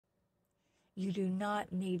You do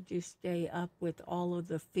not need to stay up with all of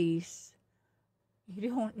the feasts. You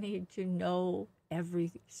don't need to know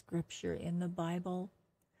every scripture in the Bible.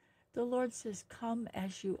 The Lord says, come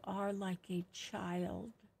as you are, like a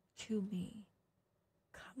child to me.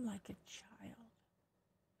 Come like a child,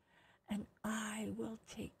 and I will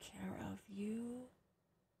take care of you.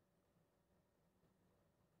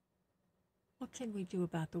 What can we do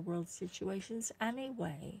about the world's situations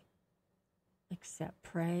anyway? Except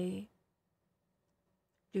pray,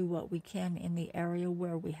 do what we can in the area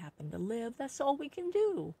where we happen to live. That's all we can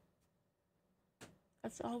do.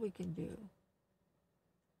 That's all we can do.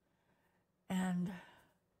 And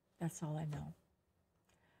that's all I know.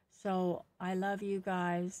 So I love you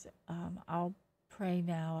guys. I'll pray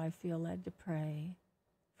now. I feel led to pray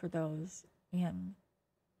for those in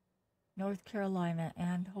North Carolina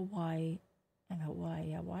and Hawaii.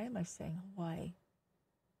 Why am I saying Hawaii?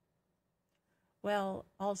 Well,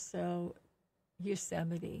 also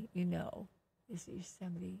Yosemite, is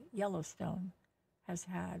Yosemite. Yellowstone has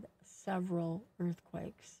had several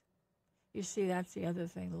earthquakes. You see, that's the other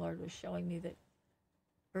thing the Lord was showing me, that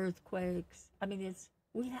earthquakes,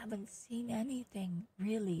 we haven't seen anything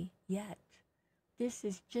really yet. This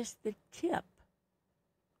is just the tip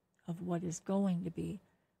of what is going to be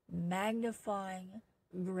magnifying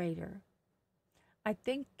greater. I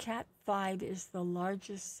think Cat 5 is the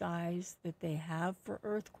largest size that they have for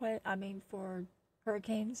for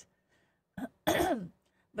hurricanes.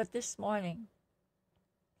 But this morning,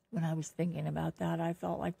 when I was thinking about that, I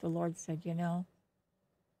felt like the Lord said, they're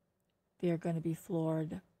going to be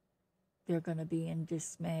floored. They're going to be in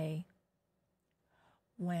dismay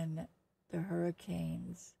when the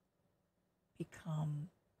hurricanes become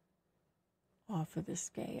off of the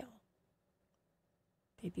scale.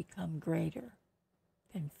 They become greater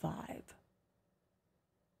than 5.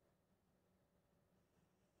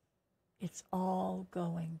 It's all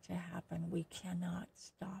going to happen. We cannot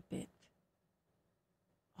stop it.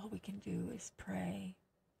 All we can do is pray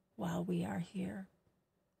while we are here.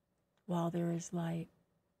 While there is light,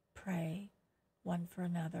 pray one for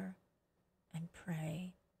another, and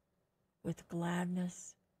pray with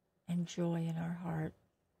gladness and joy in our heart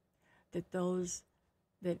that those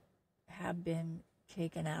that have been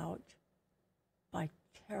taken out by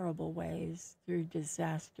terrible ways through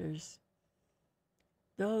disasters,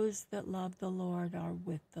 those that love the Lord are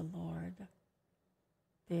with the Lord.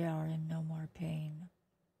 They are in no more pain.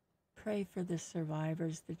 Pray for the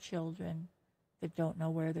survivors, the children that don't know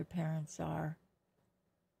where their parents are,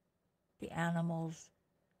 the animals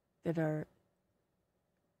that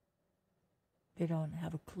they don't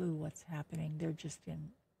have a clue what's happening. They're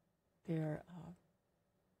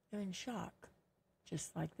in shock,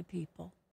 just like the people.